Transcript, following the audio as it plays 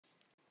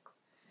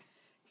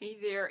Hey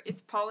there,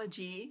 it's Paula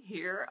G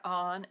here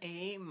on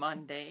a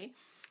Monday,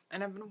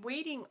 and I've been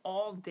waiting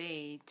all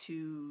day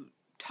to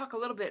talk a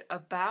little bit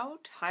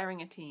about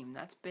hiring a team.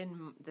 That's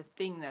been the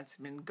thing that's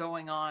been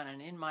going on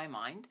and in my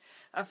mind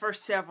for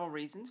several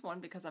reasons. One,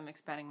 because I'm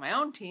expanding my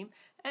own team,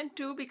 and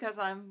two, because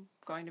I'm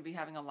going to be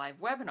having a live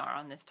webinar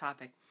on this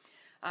topic.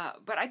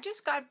 But I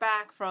just got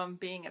back from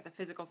being at the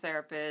physical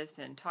therapist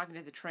and talking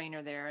to the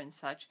trainer there and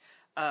such,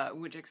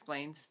 which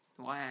explains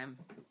why I'm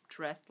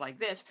dressed like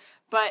this.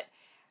 But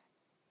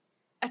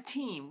a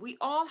team. We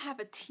all have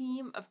a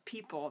team of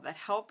people that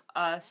help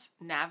us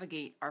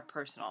navigate our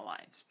personal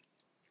lives.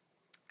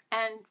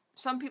 And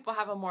some people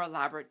have a more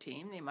elaborate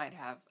team. They might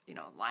have,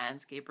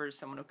 landscapers,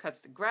 someone who cuts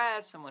the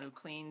grass, someone who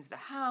cleans the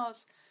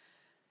house.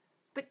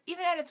 But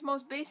even at its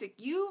most basic,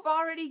 you've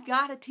already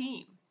got a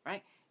team,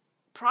 right?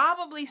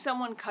 Probably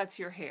someone cuts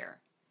your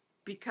hair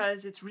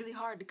because it's really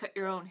hard to cut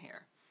your own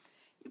hair.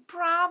 You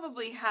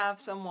probably have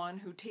someone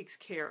who takes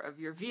care of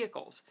your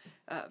vehicles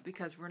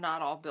because we're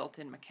not all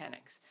built-in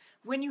mechanics.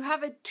 When you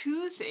have a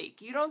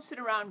toothache, you don't sit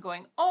around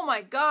going, oh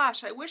my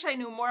gosh, I wish I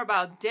knew more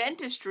about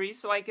dentistry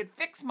so I could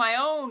fix my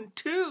own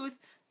tooth.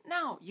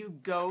 No, you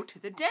go to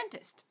the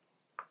dentist.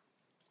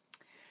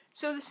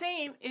 So the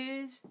same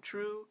is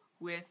true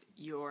with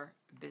your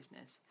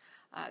business.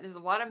 There's a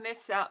lot of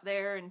myths out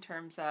there in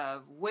terms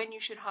of when you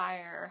should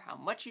hire, how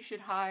much you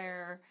should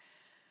hire,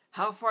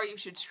 how far you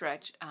should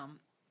stretch.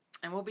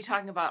 And we'll be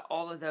talking about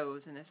all of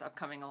those in this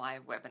upcoming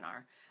live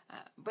webinar.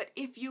 But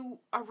if you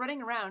are running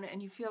around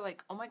and you feel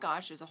like, oh my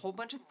gosh, there's a whole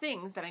bunch of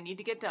things that I need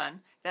to get done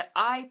that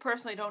I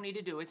personally don't need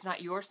to do, it's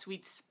not your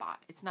sweet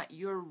spot, it's not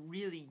your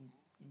really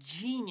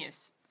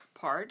genius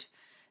part,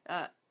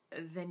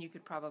 then you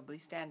could probably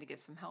stand to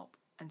get some help.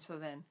 And so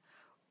then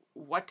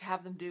what to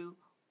have them do,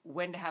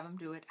 when to have them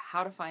do it,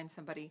 how to find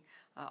somebody,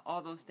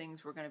 all those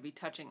things we're going to be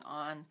touching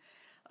on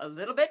a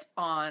little bit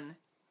on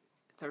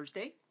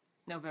Thursday,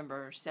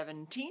 November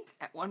 17th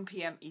at 1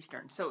 p.m.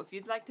 Eastern. So if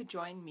you'd like to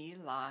join me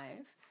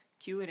live,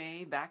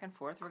 Q&A, back and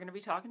forth, we're going to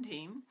be talking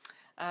team.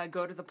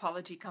 Go to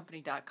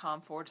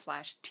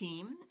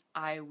thepaulagcompany.com/team.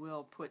 I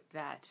will put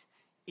that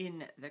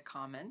in the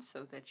comments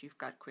so that you've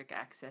got quick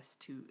access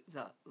to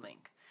the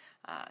link.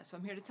 So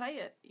I'm here to tell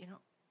you,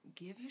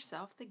 give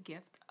yourself the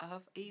gift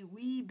of a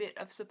wee bit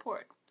of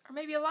support, or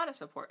maybe a lot of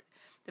support,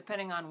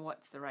 depending on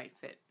what's the right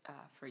fit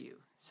for you.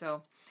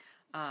 So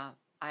I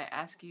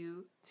ask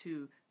you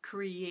to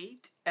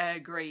create a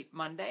great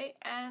Monday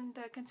and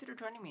consider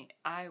joining me.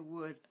 I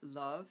would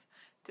love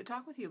to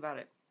talk with you about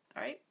it.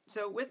 All right?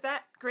 So with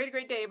that, create a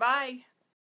great day. Bye.